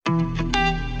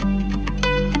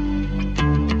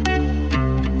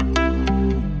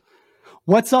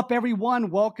What's up, everyone?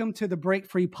 Welcome to the Break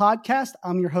Free Podcast.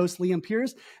 I'm your host, Liam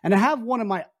Pierce, and I have one of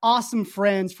my awesome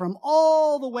friends from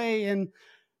all the way in,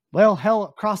 well, hell,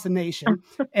 across the nation,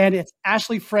 and it's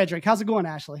Ashley Fredrick. How's it going,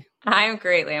 Ashley? I'm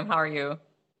great, Liam. How are you?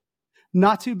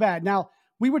 Not too bad. Now,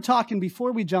 we were talking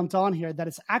before we jumped on here that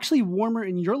it's actually warmer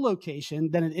in your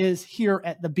location than it is here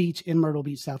at the beach in Myrtle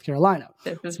Beach, South Carolina.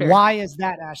 Why is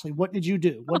that, Ashley? What did you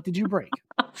do? What did you break?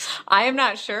 I am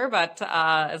not sure, but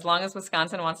as long as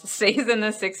Wisconsin wants to stay in the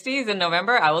 60s in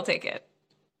November, I will take it.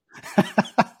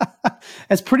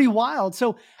 That's pretty wild.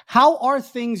 So how are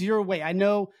things your way? I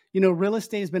know, real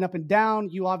estate has been up and down.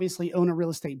 You obviously own a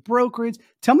real estate brokerage.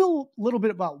 Tell me a little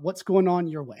bit about what's going on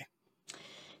your way.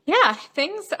 Yeah,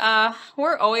 things,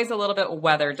 we're always a little bit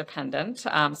weather dependent.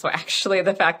 So actually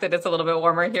the fact that it's a little bit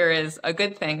warmer here is a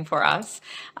good thing for us.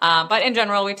 But in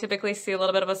general, we typically see a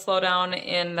little bit of a slowdown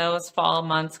in those fall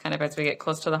months, kind of as we get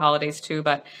close to the holidays too.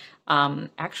 But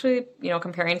actually,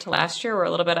 comparing to last year, we're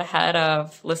a little bit ahead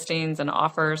of listings and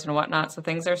offers and whatnot. So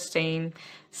things are staying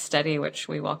steady, which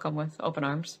we welcome with open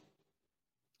arms.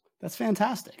 That's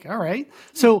fantastic. All right.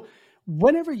 So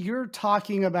whenever you're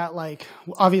talking about, like,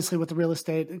 obviously with the real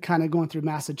estate kind of going through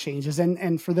massive changes,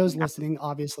 and for those listening,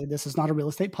 obviously this is not a real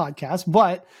estate podcast,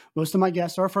 but most of my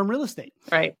guests are from real estate.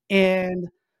 Right. And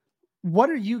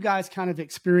what are you guys kind of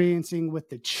experiencing with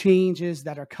the changes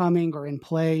that are coming or in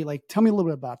play? Like, tell me a little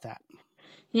bit about that.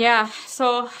 Yeah.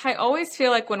 So I always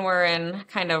feel like when we're in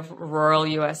kind of rural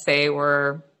USA,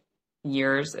 we're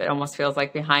years, it almost feels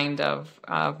like behind of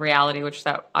reality, which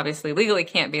that obviously legally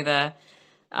can't be the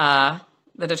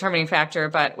determining factor,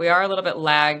 but we are a little bit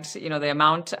lagged. The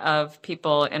amount of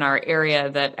people in our area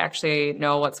that actually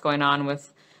know what's going on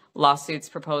with lawsuits,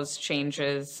 proposed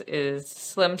changes is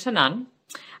slim to none.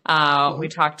 We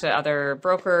talk to other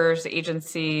brokers,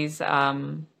 agencies.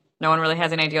 No one really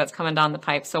has any idea what's coming down the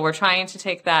pipe. So we're trying to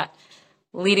take that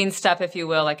leading step, if you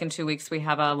will. Like in 2 weeks, we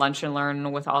have a lunch and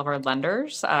learn with all of our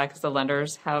lenders because the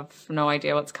lenders have no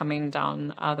idea what's coming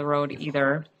down the road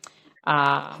either.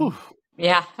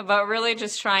 Yeah, but really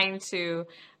just trying to,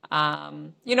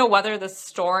 weather the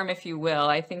storm, if you will.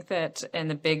 I think that in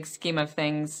the big scheme of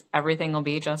things, everything will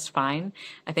be just fine.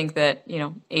 I think that,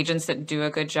 agents that do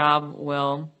a good job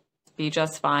will be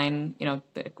just fine.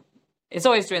 It's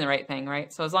always doing the right thing,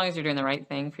 right? So as long as you're doing the right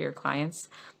thing for your clients,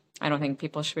 I don't think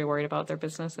people should be worried about their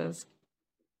businesses.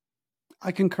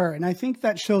 I concur. And I think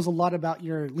that shows a lot about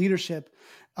your leadership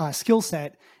skill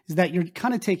set, is that you're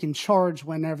kind of taking charge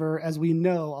whenever, as we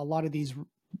know, a lot of these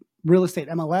real estate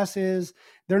MLSs,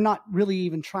 they're not really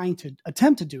even trying to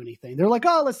attempt to do anything. They're like,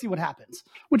 oh, let's see what happens,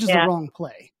 which is the wrong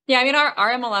play. Yeah, I mean,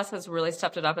 our MLS has really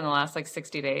stepped it up in the last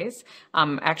 60 days.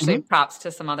 Actually, props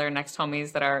to some other next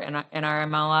homies that are in our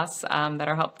MLS that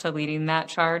are helped to leading that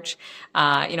charge.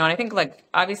 And I think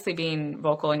obviously being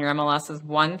vocal in your MLS is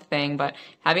one thing, but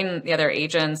having the other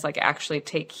agents actually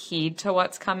take heed to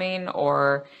what's coming,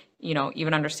 or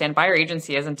even understand buyer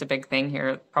agency isn't a big thing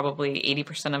here. Probably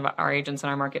 80% of our agents in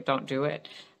our market don't do it.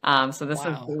 So this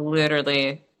is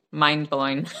literally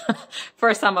mind-blowing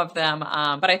for some of them.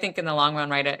 But I think in the long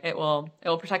run, right, it will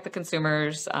protect the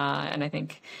consumers. And I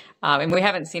think, and we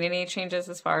haven't seen any changes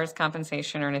as far as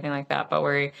compensation or anything like that, but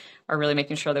we are really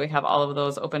making sure that we have all of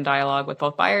those open dialogue with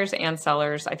both buyers and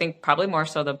sellers. I think probably more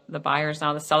so the buyers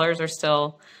now. The sellers are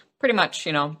still pretty much,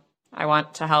 I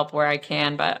want to help where I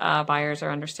can, but buyers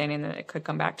are understanding that it could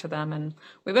come back to them. And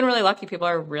we've been really lucky. People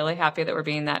are really happy that we're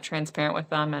being that transparent with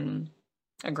them and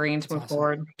agreeing to move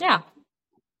forward. Yeah.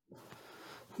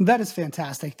 That is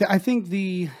fantastic. I think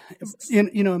in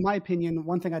my opinion,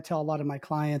 one thing I tell a lot of my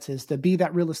clients is to be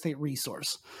that real estate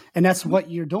resource. And that's what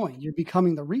you're doing. You're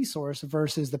becoming the resource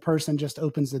versus the person just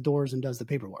opens the doors and does the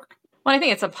paperwork. Well, I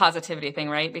think it's a positivity thing,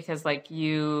 right? Because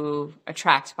you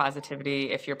attract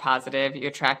positivity if you're positive, you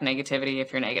attract negativity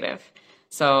if you're negative.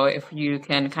 So if you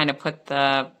can kind of put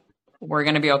we're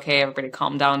going to be okay, everybody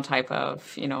calm down type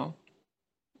of,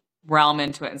 realm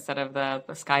into it instead of the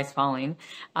sky's falling,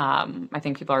 I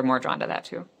think people are more drawn to that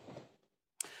too.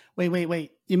 Wait.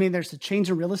 You mean there's a change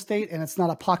in real estate and it's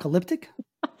not apocalyptic?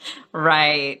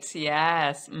 Right.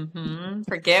 Yes.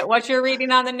 Forget what you're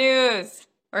reading on the news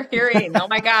or hearing. Oh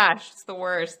my gosh, it's the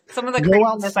worst. Some of the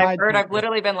craziness I've heard, I've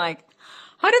literally been like,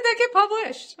 how did that get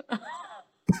published?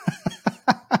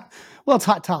 Well, it's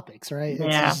hot topics, right?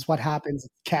 It's just what happens.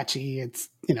 It's catchy. It's,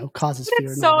 causes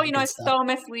fear. It's so, it's so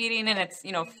misleading, and it's,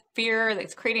 fear.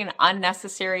 It's creating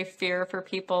unnecessary fear for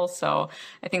people. So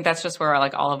I think that's just where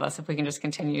all of us, if we can just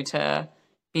continue to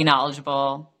be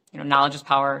knowledgeable, knowledge is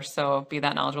power. So be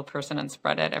that knowledgeable person and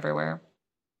spread it everywhere.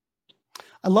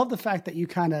 I love the fact that you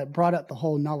kind of brought up the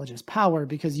whole knowledge is power,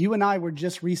 because you and I were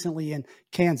just recently in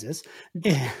Kansas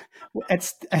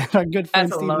at our good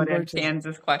friend That's a Stephen loaded Birch's.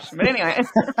 Kansas question, but anyway.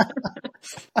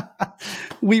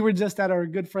 We were just at our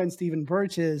good friend Stephen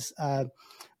Birch's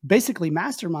basically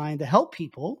mastermind to help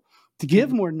people to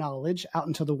give more knowledge out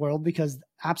into the world, because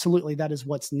absolutely that is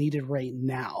what's needed right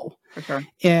now. For sure.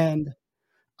 And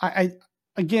I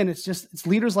again, it's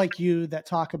leaders like you that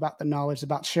talk about the knowledge,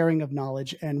 about sharing of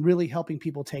knowledge, and really helping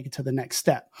people take it to the next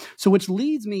step. So which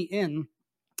leads me in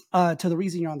to the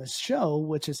reason you're on this show,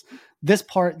 which is these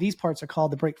parts are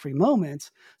called the break free moments.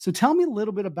 So tell me a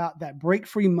little bit about that break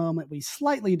free moment we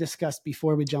slightly discussed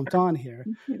before we jumped on here.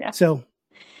 Yeah. So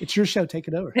it's your show. Take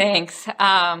it over. Thanks.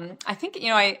 I think,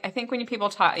 I think when people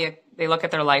talk, they look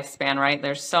at their lifespan, right?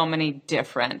 There's so many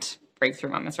different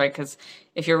breakthrough moments, right? Because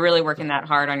if you're really working that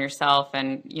hard on yourself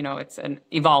and, it's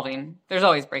evolving, there's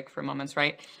always breakthrough moments,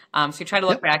 right? So you try to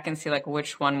look back and see like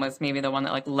which one was maybe the one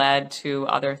that like led to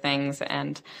other things.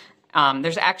 And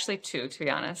there's actually two, to be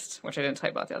honest, which I didn't tell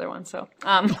you about the other one. So,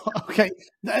 okay.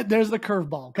 There's the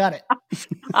curveball. Got it.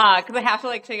 Cause I have to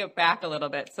like take it back a little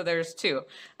bit. So there's two.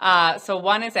 So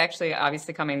one is actually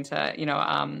obviously coming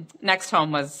to, Next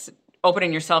Home was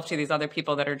opening yourself to these other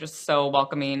people that are just so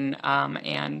welcoming,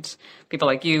 and people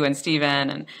like you and Steven,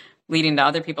 and leading to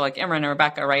other people like Imran and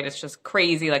Rebecca, right? It's just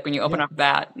crazy. Like when you open up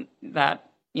that,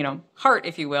 heart,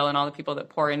 if you will, and all the people that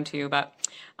pour into you. But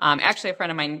actually a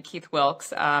friend of mine, Keith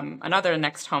Wilkes, another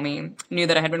Next Homie, knew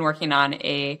that I had been working on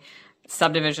a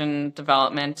subdivision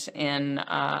development in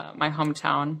my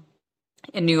hometown,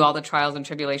 and knew all the trials and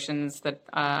tribulations that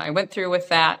I went through with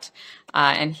that.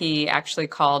 And he actually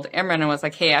called Imran and was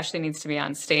like, hey, Ashley needs to be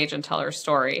on stage and tell her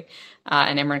story.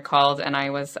 And Imran called, and I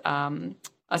was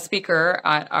a speaker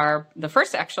at the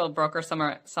first actual broker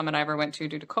summit I ever went to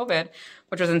due to COVID,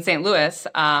 which was in St. Louis.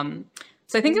 So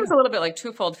I think it was a little bit like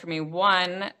twofold for me.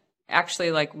 One,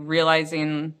 actually like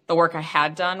realizing the work I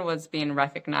had done was being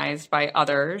recognized by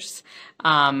others.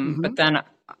 But then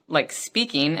like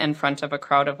speaking in front of a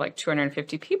crowd of like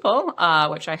 250 people,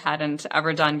 which I hadn't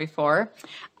ever done before.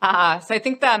 So I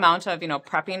think the amount of,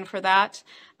 prepping for that,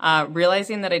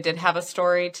 realizing that I did have a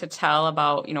story to tell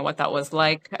about, what that was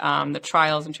like, the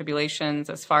trials and tribulations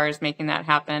as far as making that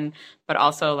happen, but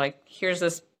also like, here's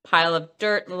this pile of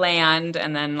dirt land,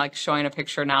 and then like showing a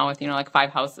picture now with, like 5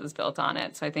 houses built on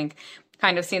it. So I think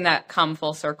kind of seeing that come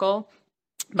full circle,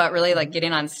 but really like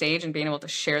getting on stage and being able to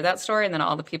share that story. And then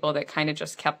all the people that kind of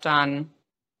just kept on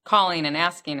calling and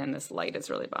asking, and this light is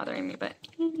really bothering me, but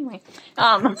anyway,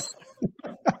 so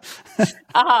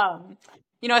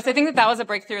I think that was a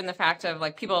breakthrough in the fact of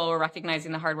like people were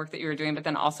recognizing the hard work that you were doing, but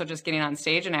then also just getting on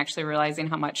stage and actually realizing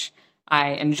how much I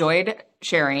enjoyed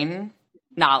sharing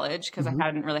knowledge, because I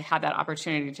hadn't really had that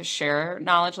opportunity to share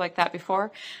knowledge like that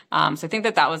before. So I think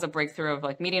that was a breakthrough of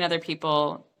like meeting other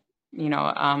people,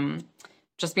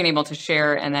 just being able to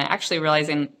share, and then actually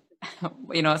realizing,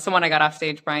 someone I got off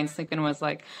stage, Brian Slinken, was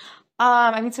like, so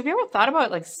have you ever thought about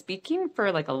like speaking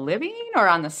for like a living or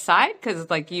on the side?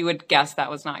 Because like you would guess that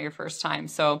was not your first time.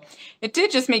 So it did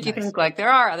just make you think like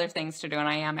there are other things to do. And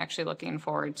I am actually looking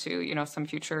forward to, some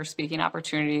future speaking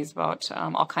opportunities about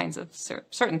all kinds of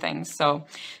certain things. So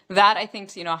that I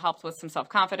think, helped with some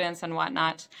self-confidence and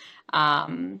whatnot.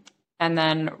 And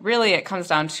then really it comes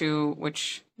down to,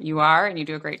 which you are, and you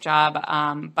do a great job.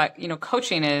 But,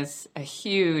 coaching is a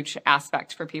huge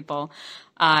aspect for people.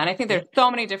 And I think there's so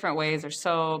many different ways. There's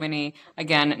so many,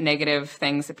 again, negative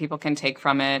things that people can take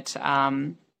from it,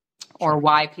 or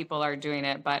why people are doing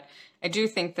it. But I do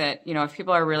think that, if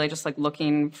people are really just like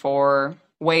looking for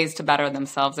ways to better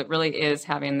themselves, it really is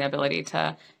having the ability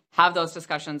to have those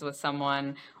discussions with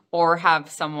someone, or have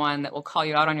someone that will call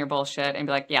you out on your bullshit and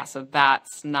be like, yeah, so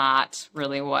that's not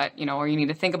really what, or you need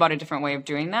to think about a different way of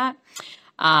doing that.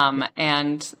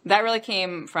 And that really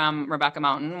came from Rebecca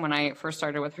Mountain when I first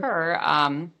started with her.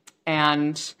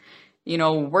 And,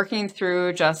 working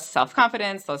through just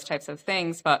self-confidence, those types of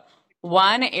things. But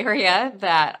one area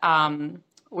that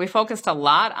we focused a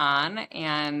lot on,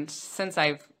 and since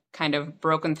I've kind of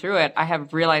broken through it, I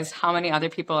have realized how many other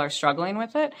people are struggling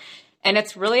with it. And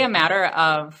it's really a matter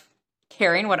of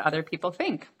caring what other people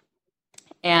think.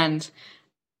 And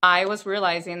I was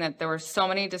realizing that there were so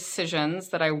many decisions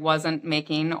that I wasn't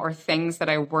making, or things that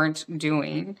I weren't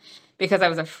doing, because I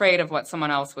was afraid of what someone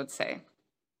else would say.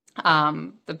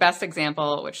 The best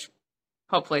example, which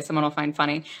hopefully someone will find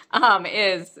funny,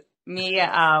 is me.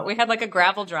 We had like a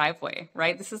gravel driveway,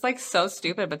 right? This is like so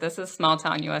stupid, but this is small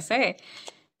town USA.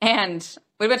 And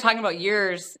we've been talking about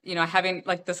years, having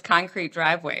like this concrete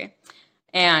driveway.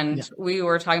 And we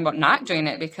were talking about not doing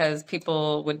it because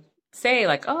people would say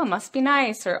like, oh, it must be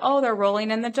nice, or oh, they're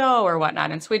rolling in the dough or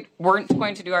whatnot. And so we weren't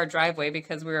going to do our driveway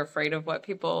because we were afraid of what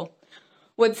people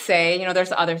would say. You know,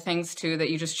 there's other things too that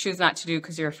you just choose not to do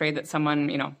because you're afraid that someone,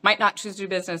 you know, might not choose to do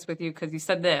business with you because you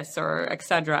said this, or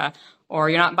etc. Or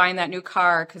you're not buying that new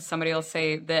car because somebody will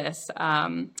say this.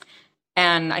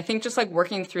 And I think just like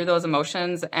working through those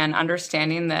emotions and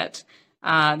understanding that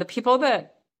the people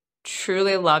that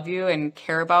truly love you and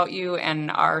care about you and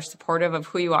are supportive of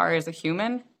who you are as a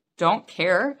human don't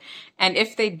care. And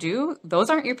if they do, those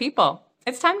aren't your people.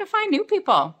 It's time to find new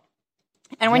people.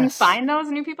 And when you find those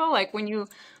new people, like when you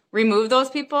remove those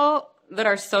people that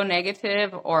are so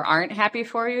negative or aren't happy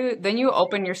for you, then you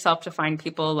open yourself to find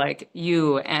people like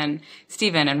you and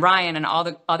Steven and Ryan and all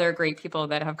the other great people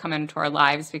that have come into our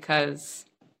lives because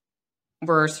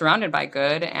we're surrounded by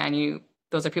good, and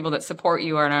those are people that support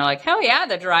you and are like, hell yeah,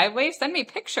 the driveway, send me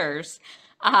pictures.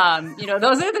 You know,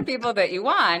 those are the people that you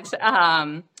want.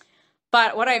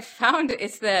 But what I've found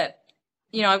is that,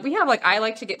 you know, we have like, I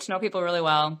like to get to know people really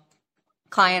well,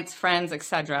 clients, friends,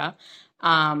 etc.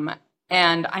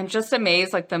 And I'm just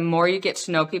amazed, like the more you get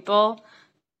to know people,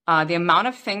 the amount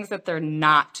of things that they're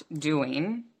not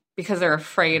doing because they're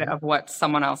afraid of what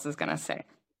someone else is going to say.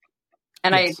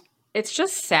 And it's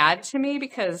just sad to me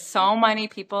because so many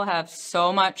people have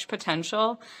so much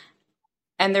potential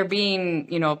and they're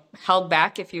being, you know, held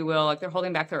back, if you will, like they're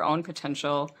holding back their own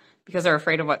potential because they're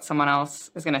afraid of what someone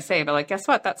else is going to say. But like, guess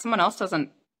what? That someone else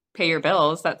doesn't pay your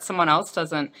bills. That someone else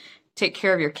doesn't take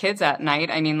care of your kids at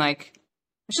night. I mean, like,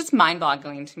 it's just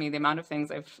mind-boggling to me, the amount of things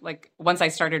I've, like, once I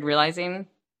started realizing,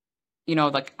 you know,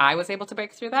 like I was able to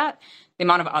break through that, the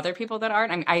amount of other people that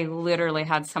aren't. I mean, I literally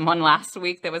had someone last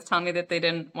week that was telling me that they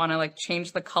didn't want to like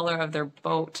change the color of their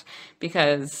boat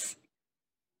because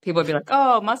people would be like,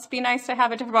 oh, it must be nice to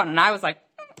have a different boat. And I was like,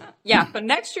 yeah, so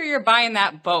next year you're buying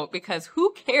that boat because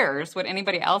who cares what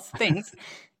anybody else thinks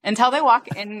until they walk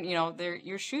in, you know,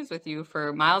 your shoes with you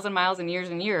for miles and miles and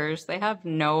years. They have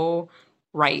no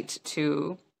right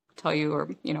to tell you, or,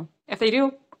 you know, if they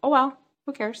do, oh, well,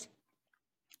 who cares?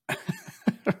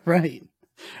 Right.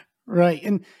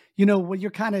 And, you know, what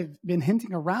you're kind of been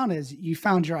hinting around is you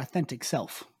found your authentic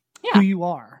self, who you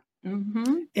are.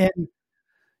 Mm-hmm. And,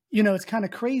 you know, it's kind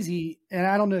of crazy. And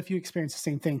I don't know if you experience the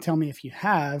same thing. Tell me if you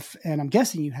have, and I'm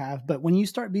guessing you have, but when you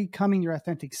start becoming your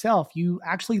authentic self, you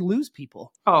actually lose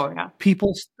people. Oh, yeah.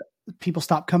 People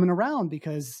stop coming around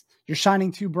because you're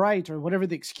shining too bright or whatever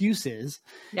the excuse is.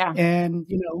 Yeah. And,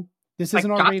 you know, this isn't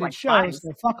our rated show,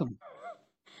 so fuck them.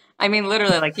 I mean,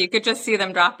 literally, like you could just see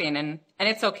them dropping, and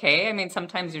it's okay. I mean,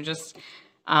 sometimes you're just,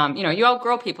 you know, you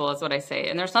outgrow people is what I say.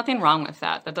 And there's nothing wrong with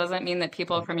that. That doesn't mean that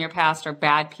people from your past are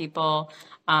bad people,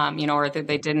 you know, or that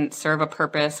they didn't serve a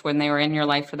purpose when they were in your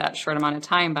life for that short amount of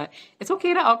time. But it's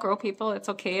okay to outgrow people. It's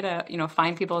okay to, you know,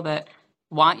 find people that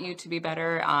want you to be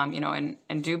better, you know,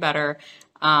 and do better.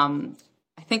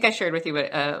 I think I shared with you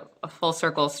a full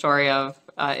circle story of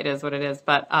it is what it is.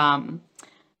 But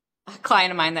a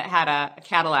client of mine that had a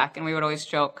Cadillac, and we would always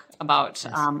joke about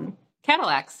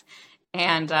Cadillacs.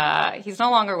 And he's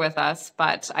no longer with us,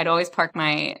 but I'd always park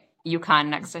my Yukon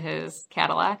next to his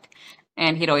Cadillac.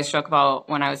 And he'd always joke about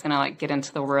when I was going to like get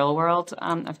into the real world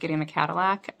of getting a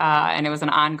Cadillac. And it was an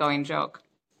ongoing joke.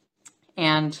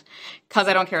 And because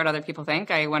I don't care what other people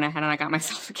think, I went ahead and I got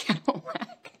myself a Cadillac.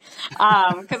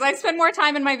 Because I spend more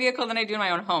time in my vehicle than I do in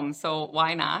my own home. So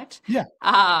why not? Yeah.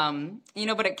 You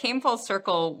know, but it came full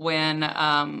circle when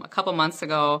a couple months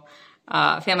ago,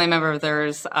 a family member of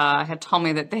theirs had told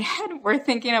me that they were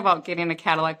thinking about getting a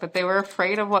Cadillac, but they were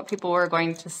afraid of what people were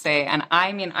going to say. And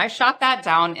I mean, I shot that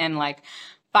down in like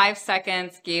 5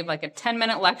 seconds, gave like a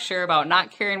 10-minute lecture about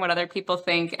not caring what other people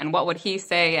think and what would he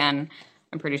say. And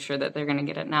I'm pretty sure that they're going to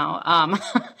get it now.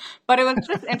 But it was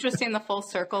just interesting, the full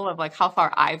circle of like how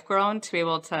far I've grown to be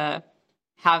able to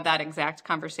have that exact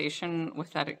conversation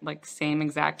with that like same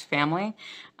exact family.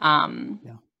 And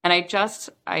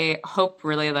I hope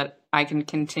really that I can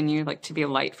continue like to be a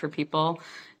light for people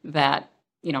that,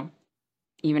 you know,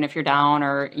 even if you're down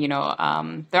or, you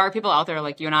know, there are people out there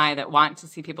like you and I that want to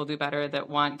see people do better, that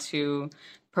want to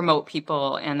promote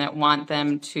people and that want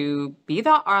them to be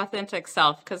the authentic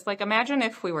self. Because like, imagine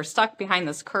if we were stuck behind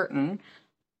this curtain,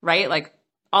 right? Like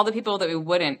all the people that we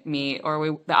wouldn't meet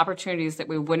or the opportunities that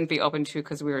we wouldn't be open to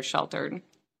because we were sheltered.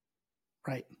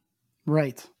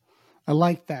 Right. I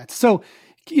like that. So,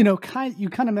 you know, you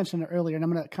kind of mentioned it earlier, and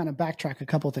I'm going to kind of backtrack a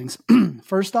couple of things.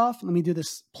 First off, let me do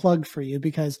this plug for you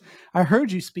because I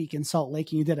heard you speak in Salt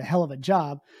Lake and you did a hell of a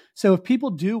job. So if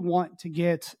people do want to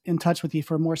get in touch with you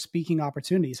for more speaking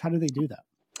opportunities, how do they do that?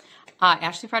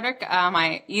 Ashley Fredrick.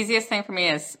 My easiest thing for me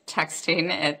is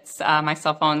texting. It's my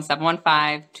cell phone,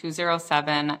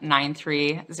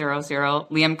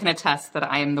 715-207-9300. Liam can attest that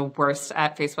I am the worst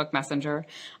at Facebook Messenger.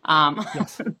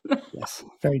 Yes. Yes.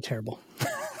 Very terrible.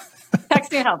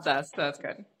 Texting helps us, so that's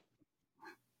good.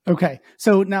 Okay.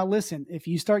 So now listen, if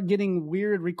you start getting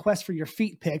weird requests for your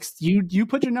feet pics, you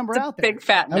put your number out there. Big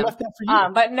fat no. I left that for you.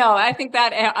 But no, I think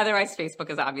that otherwise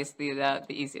Facebook is obviously the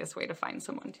easiest way to find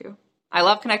someone too. I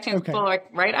love connecting with people,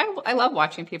 right? I love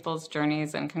watching people's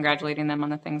journeys and congratulating them on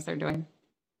the things they're doing.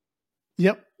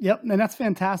 Yep. And that's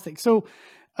fantastic. So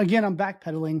again, I'm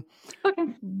backpedaling. Okay.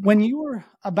 When you were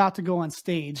about to go on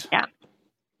stage,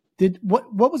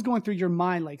 what was going through your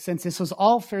mind? Like, since this was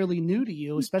all fairly new to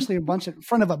you, especially in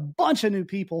front of a bunch of new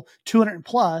people, 200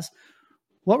 plus,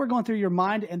 what were going through your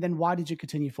mind? And then why did you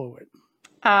continue forward?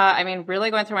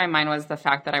 Really going through my mind was the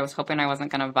fact that I was hoping I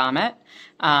wasn't going to vomit.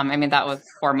 That was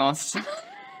foremost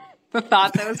the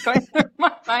thought that was going through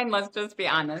my mind, let's just be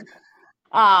honest.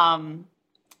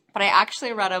 But I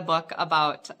actually read a book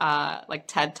about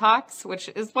TED Talks, which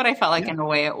is what I felt like in a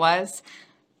way it was.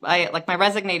 My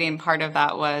resonating part of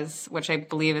that was, which I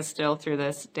believe is still through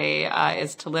this day,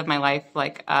 is to live my life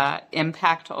like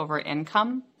impact over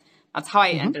income. That's how I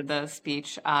ended the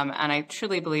speech. And I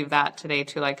truly believe that today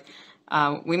too.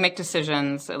 We make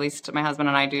decisions, at least my husband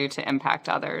and I do, to impact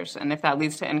others. And if that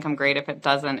leads to income, great. If it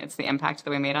doesn't, it's the impact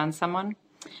that we made on someone.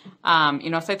 So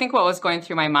I think what was going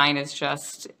through my mind is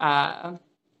just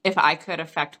if I could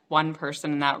affect one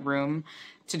person in that room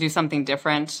to do something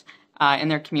different in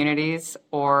their communities,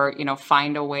 or,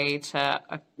 find a way to,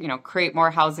 create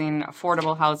more housing,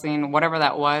 affordable housing, whatever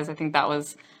that was. I think that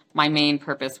was my main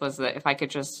purpose, was that if I could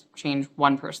just change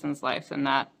one person's life, and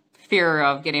that fear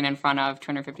of getting in front of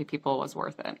 250 people was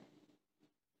worth it.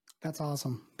 That's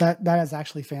awesome. That is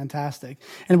actually fantastic.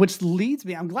 And which leads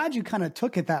me, I'm glad you kind of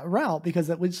took it that route, because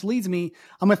which leads me,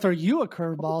 I'm going to throw you a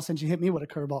curveball since you hit me with a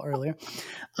curveball earlier.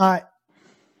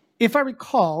 If I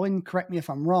recall, and correct me if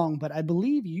I'm wrong, but I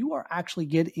believe you are actually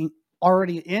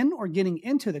already in or getting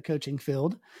into the coaching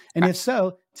field. And if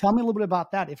so, tell me a little bit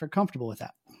about that, if you're comfortable with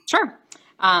that. Sure.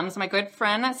 So my good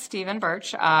friend, Stephen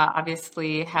Birch,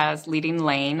 obviously has Leading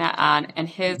Lane, and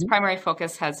his primary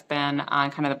focus has been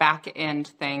on kind of the back end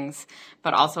things,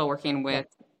 but also working with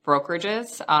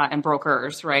brokerages and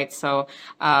brokers, right? So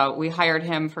we hired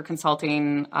him for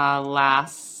consulting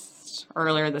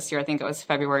earlier this year. I think it was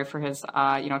February, for his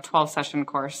 12-session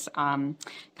course. Kind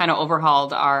of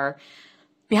overhauled our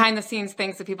behind the scenes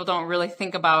things that people don't really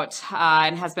think about,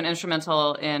 and has been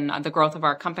instrumental in the growth of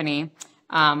our company.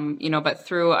 But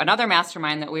through another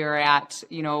mastermind that we were at,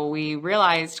 we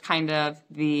realized kind of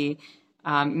the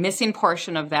missing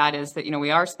portion of that is that,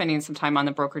 we are spending some time on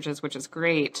the brokerages, which is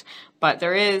great, but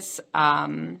there is,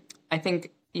 I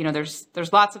think,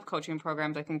 there's lots of coaching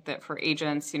programs. I think that for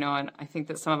agents, and I think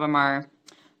that some of them are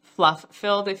fluff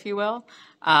filled, if you will.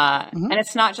 And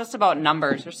it's not just about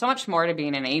numbers. There's so much more to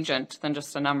being an agent than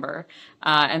just a number.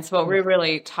 And so what we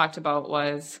really talked about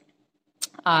was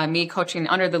me coaching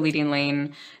under the Leading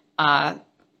Lane,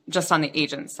 just on the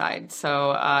agent side.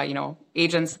 So,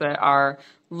 agents that are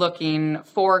looking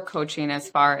for coaching as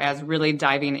far as really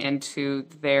diving into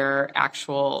their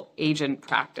actual agent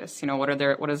practice. What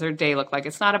does their day look like?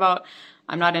 It's not about,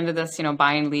 I'm not into this,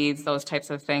 buying leads, those types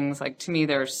of things. Like, to me,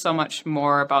 there's so much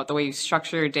more about the way you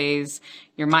structure your days,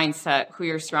 your mindset, who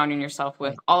you're surrounding yourself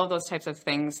with, all of those types of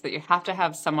things, that you have to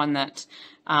have someone that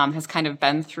has kind of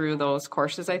been through those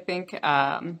courses, I think,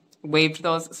 waved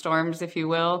those storms, if you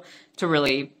will, to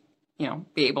really,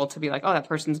 be able to be like, oh, that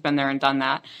person's been there and done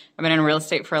that. I've been in real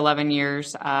estate for 11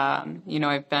 years.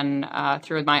 I've been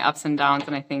through my ups and downs,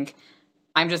 and I think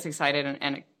I'm just excited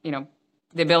and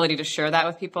the ability to share that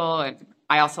with people. And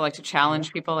I also like to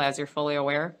challenge people, as you're fully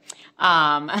aware. So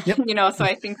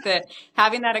I think that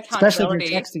having that accountability, especially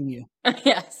if you're texting you.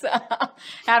 Yes.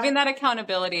 Having that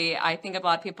accountability, I think a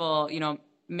lot of people,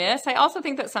 miss. I also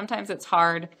think that sometimes it's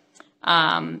hard,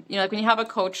 like when you have a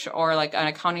coach or like an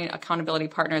accountability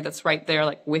partner that's right there,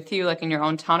 like with you, like in your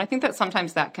own town. I think that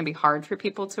sometimes that can be hard for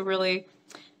people to really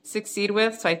succeed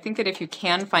with. So I think that if you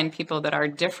can find people that are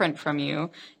different from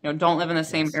you, don't live in the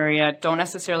same area, don't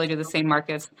necessarily do the same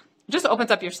markets, it just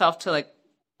opens up yourself to, like,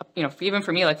 even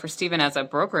for me, like for Stephen as a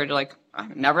brokerage, like, I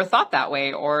never thought that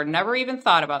way, or never even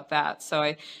thought about that. So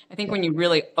I think when you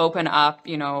really open up,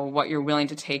 what you're willing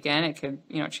to take in, it could,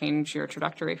 change your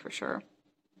trajectory for sure.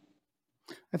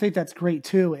 I think that's great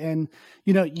too. And,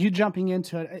 you jumping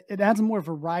into it, it adds more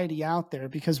variety out there,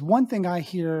 because one thing I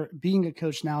hear being a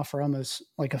coach now for almost,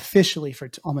 like, officially for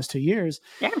almost 2 years,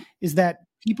 is that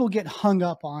people get hung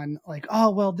up on like,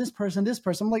 oh, well, this person.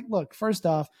 I'm like, look, first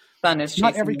off, Sun is not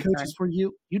chasing every me, coach sorry. is for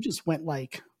you. You just went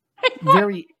like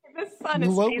very The sun is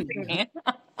glowing. chasing me.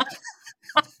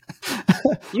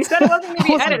 You said it wasn't going to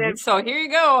be edited, so here you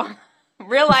go.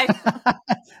 Real life.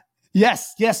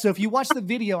 Yes. So if you watch the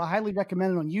video, I highly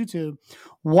recommend it on YouTube.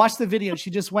 Watch the video. She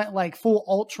just went like full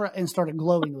ultra and started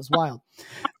glowing. It was wild.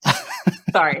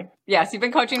 Sorry. Yes, you've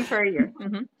been coaching for a year.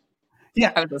 Mm-hmm.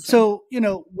 Yeah. So,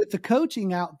 with the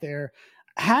coaching out there,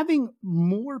 having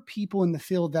more people in the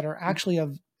field that are actually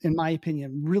of, in my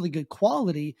opinion, really good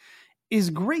quality is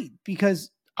great,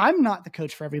 because I'm not the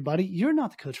coach for everybody. You're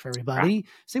not the coach for everybody. Right.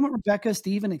 Same with Rebecca,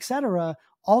 Steven, et cetera,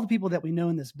 all the people that we know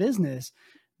in this business.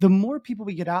 The more people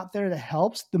we get out there that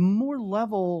helps, the more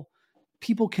level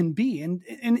people can be. And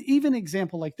even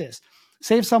example like this,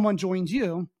 say if someone joins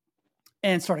you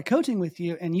and started coaching with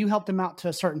you and you helped them out to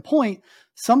a certain point,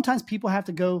 sometimes people have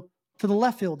to go to the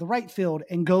left field, the right field,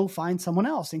 and go find someone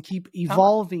else and keep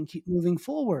evolving, keep moving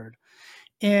forward.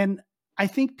 And I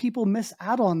think people miss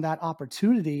out on that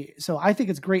opportunity. So I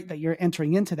think it's great that you're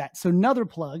entering into that. So another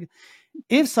plug,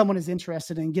 if someone is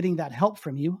interested in getting that help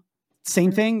from you,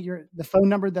 same thing, the phone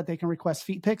number that they can request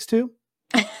feet pics to.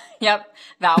 Yep,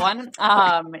 that one.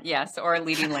 Yes, or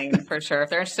Leading Lane for sure. If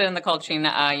they're interested in the coaching,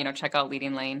 check out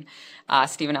Leading Lane.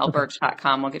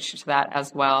 StephenLBirch.com will get you to that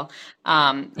as well. But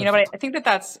I think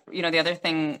that's, the other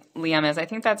thing, Liam, is I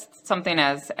think that's something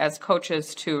as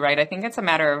coaches too, right? I think it's a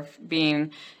matter of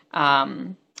being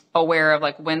aware of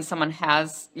like when someone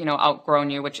has,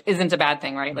 outgrown you, which isn't a bad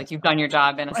thing, right? Like you've done your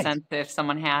job in a sense if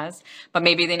someone has, but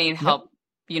maybe they need help.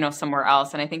 Somewhere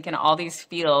else. And I think in all these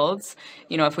fields,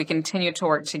 if we continue to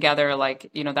work together,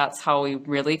 like, that's how we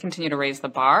really continue to raise the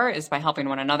bar, is by helping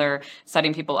one another,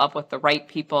 setting people up with the right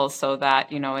people so that,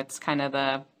 it's kind of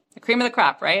the cream of the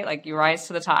crop, right? Like you rise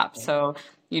to the top. So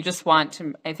you just want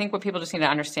to, I think what people just need to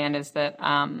understand is that,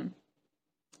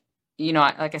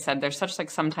 like I said, there's such like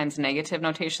sometimes negative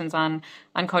notations on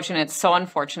coaching. It's so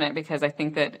unfortunate because I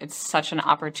think that it's such an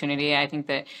opportunity. I think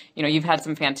that, you've had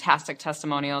some fantastic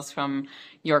testimonials from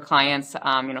your clients,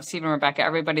 Steve and Rebecca,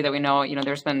 everybody that we know,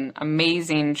 there's been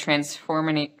amazing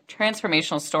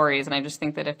transformational stories. And I just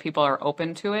think that if people are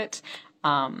open to it,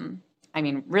 it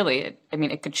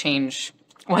could change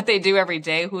what they do every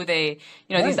day, who they,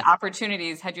 these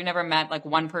opportunities, had you never met like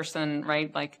one person,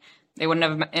 right? Like, they wouldn't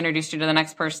have introduced you to the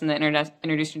next person that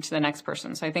introduced you to the next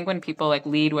person. So I think when people like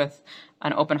lead with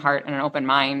an open heart and an open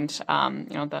mind,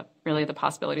 the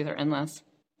possibilities are endless.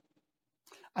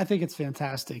 I think it's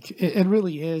fantastic. It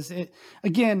really is. It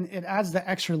adds the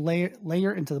extra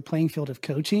layer into the playing field of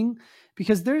coaching,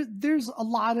 because there's a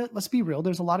lot of, let's be real,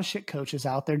 there's a lot of shit coaches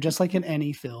out there, just like in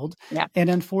any field. Yeah. And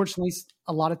unfortunately,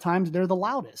 a lot of times they're the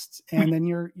loudest, and then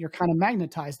you're kind of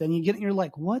magnetized. Then you're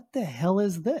like, what the hell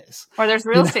is this? Or there's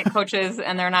real estate coaches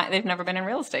and they've never been in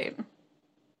real estate.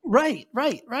 Right.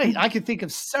 I could think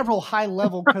of several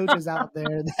high-level coaches out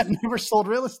there that never sold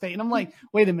real estate. And I'm like,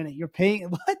 wait a minute, you're paying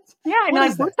what? Yeah, I know,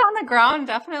 like boots on the ground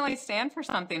definitely stand for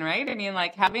something, right? I mean,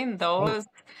 like having those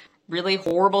really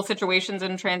horrible situations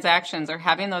and transactions, or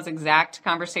having those exact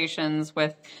conversations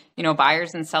with,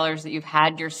 buyers and sellers that you've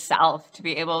had yourself, to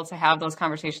be able to have those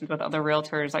conversations with other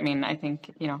realtors, I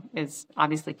think, is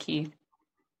obviously key.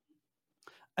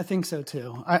 I think so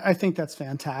too. I think that's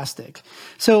fantastic.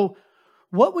 So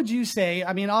what would you say?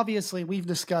 I mean, obviously we've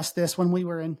discussed this when we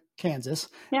were in Kansas.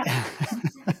 Yeah.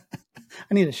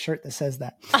 I need a shirt that says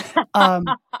that.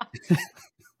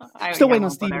 Still waiting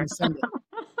on Steven to send it.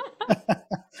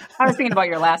 I was thinking about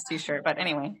your last t-shirt, but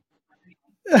anyway.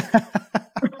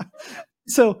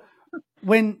 So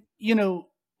when,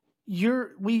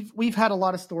 we've had a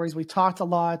lot of stories. We talked a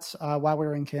lot while we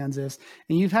were in Kansas,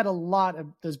 and you've had a lot of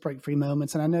those break free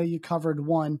moments. And I know you covered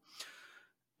one.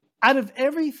 Out of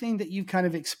everything that you've kind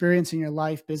of experienced in your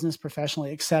life, business,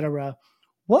 professionally, et cetera,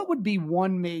 what would be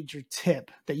one major tip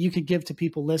that you could give to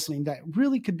people listening that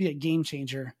really could be a game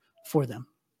changer for them?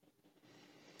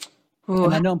 Ooh.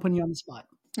 And I know I'm putting you on the spot.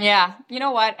 Yeah. You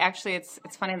know what? Actually, it's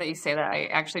funny that you say that. I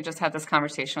actually just had this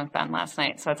conversation with Ben last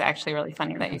night. So it's actually really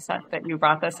funny that you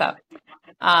brought this up.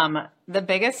 The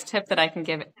biggest tip that I can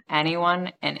give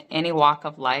anyone in any walk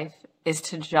of life is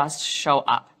to just show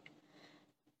up.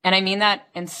 And I mean that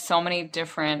in so many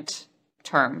different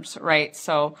terms, right?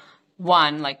 So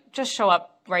one, like just show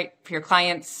up, right, for your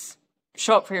clients,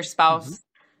 show up for your spouse,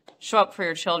 show up for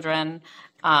your children.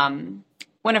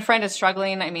 When a friend is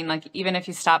struggling, like even if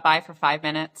you stop by for 5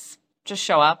 minutes, just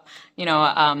show up.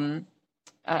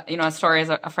 A story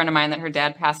is a friend of mine that her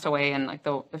dad passed away, and like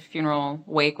the funeral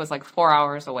wake was like 4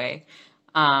 hours away.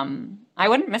 I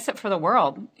wouldn't miss it for the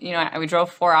world. We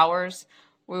drove 4 hours.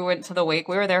 we went to the wake.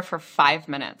 We were there for 5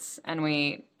 minutes and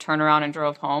we turned around and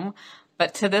drove home.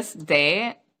 But to this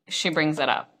day, she brings it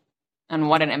up and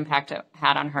what an impact it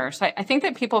had on her. So I think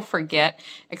that people forget,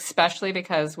 especially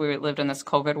because we lived in this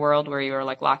COVID world where you were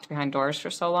like locked behind doors for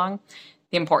so long,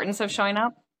 the importance of showing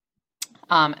up.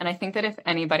 And I think that if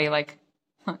anybody, like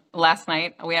last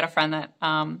night, we had a friend that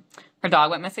her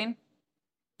dog went missing.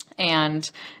 And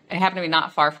it happened to be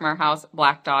not far from our house,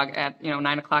 black dog at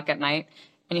 9:00 at night.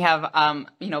 And you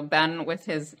have Ben with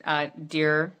his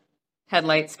deer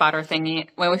headlight spotter thingy.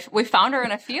 Well, we found her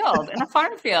in a field, in a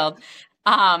farm field.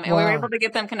 And we were able to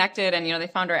get them connected, and they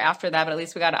found her after that, but at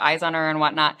least we got eyes on her and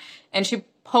whatnot. And she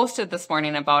posted this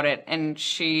morning about it, and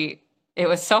it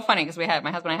was so funny because my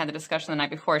husband and I had the discussion the night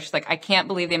before. She's like, I can't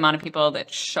believe the amount of people that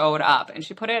showed up. And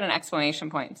she put it in exclamation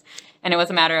points. And it was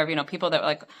a matter of, people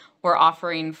that were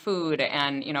offering food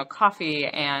and, coffee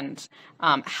and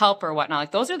help or whatnot.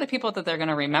 Like those are the people that they're going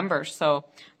to remember. So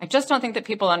I just don't think that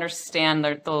people understand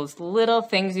those little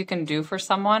things you can do for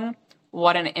someone,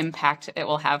 what an impact it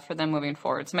will have for them moving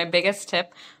forward. So my biggest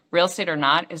tip, real estate or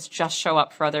not, is just show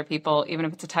up for other people, even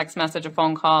if it's a text message, a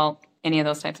phone call, any of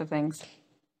those types of things.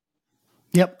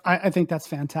 Yep. I think that's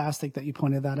fantastic that you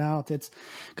pointed that out. It's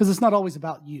because it's not always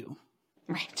about you.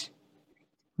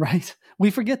 Right.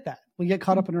 We forget that. We get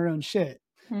caught up in our own shit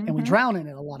and we drown in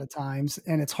it a lot of times.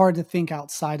 And it's hard to think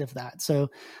outside of that. So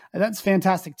that's a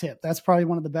fantastic tip. That's probably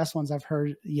one of the best ones I've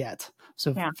heard yet.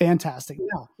 So fantastic.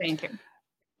 Now, thank you.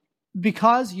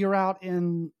 Because you're out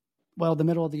in, the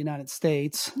middle of the United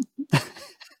States.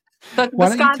 But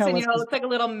Wisconsin, it looks like a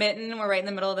little mitten. We're right in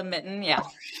the middle of the mitten. Yeah.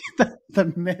 the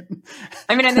mitten.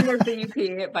 I mean, and then there's the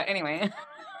UP, but anyway.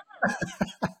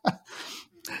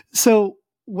 So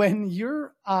when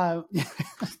you're, God,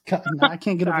 no, I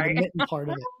can't get over the mitten part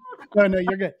of it. No,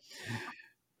 you're good.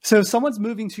 So if someone's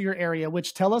moving to your area,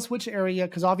 tell us which area,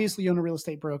 because obviously you own a real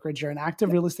estate brokerage, you're an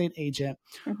active real estate agent.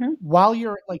 While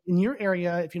you're in your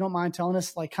area, if you don't mind telling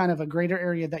us kind of a greater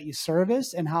area that you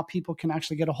service and how people can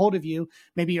actually get a hold of you,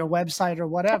 maybe your website or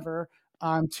whatever,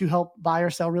 to help buy or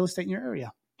sell real estate in your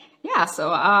area. Yeah. So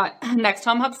Next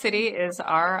Home Hub City is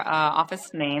our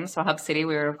office name. So Hub City,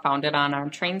 we were founded on our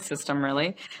train system,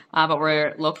 really. But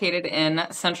we're located in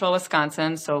central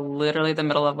Wisconsin. So literally the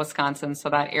middle of Wisconsin.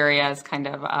 So that area is kind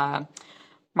of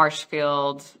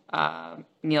Marshfield,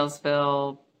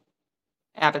 Neelsville,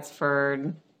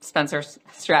 Abbotsford, Spencer,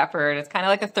 Stratford. It's kind of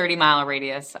like a 30-mile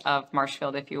radius of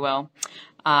Marshfield, if you will.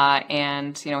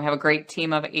 And we have a great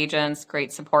team of agents,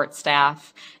 great support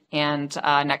staff. And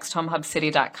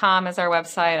nexthomehubcity.com is our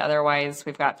website. Otherwise,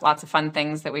 we've got lots of fun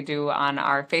things that we do on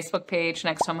our Facebook page,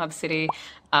 Next Home Hub City.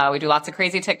 We do lots of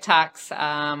crazy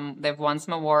TikToks. They've won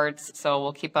some awards, so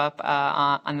we'll keep up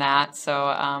on that.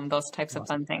 So those types of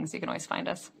fun things, you can always find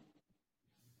us.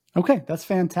 Okay, that's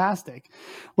fantastic.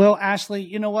 Well, Ashley,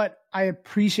 you know what? I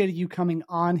appreciated you coming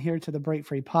on here to the Break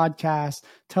Free podcast,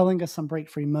 telling us some break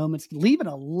free moments, leaving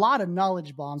a lot of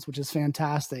knowledge bombs, which is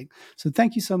fantastic. So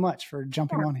thank you so much for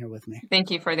jumping on here with me.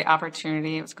 Thank you for the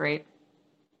opportunity. It was great.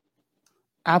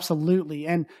 Absolutely.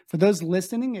 And for those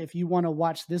listening, if you want to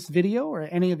watch this video or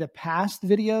any of the past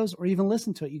videos or even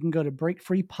listen to it, you can go to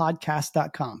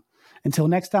breakfreepodcast.com. Until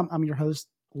next time, I'm your host,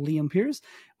 Liam Pierce,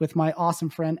 with my awesome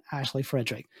friend, Ashley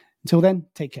Fredrick. Until then,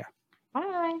 take care.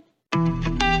 Bye.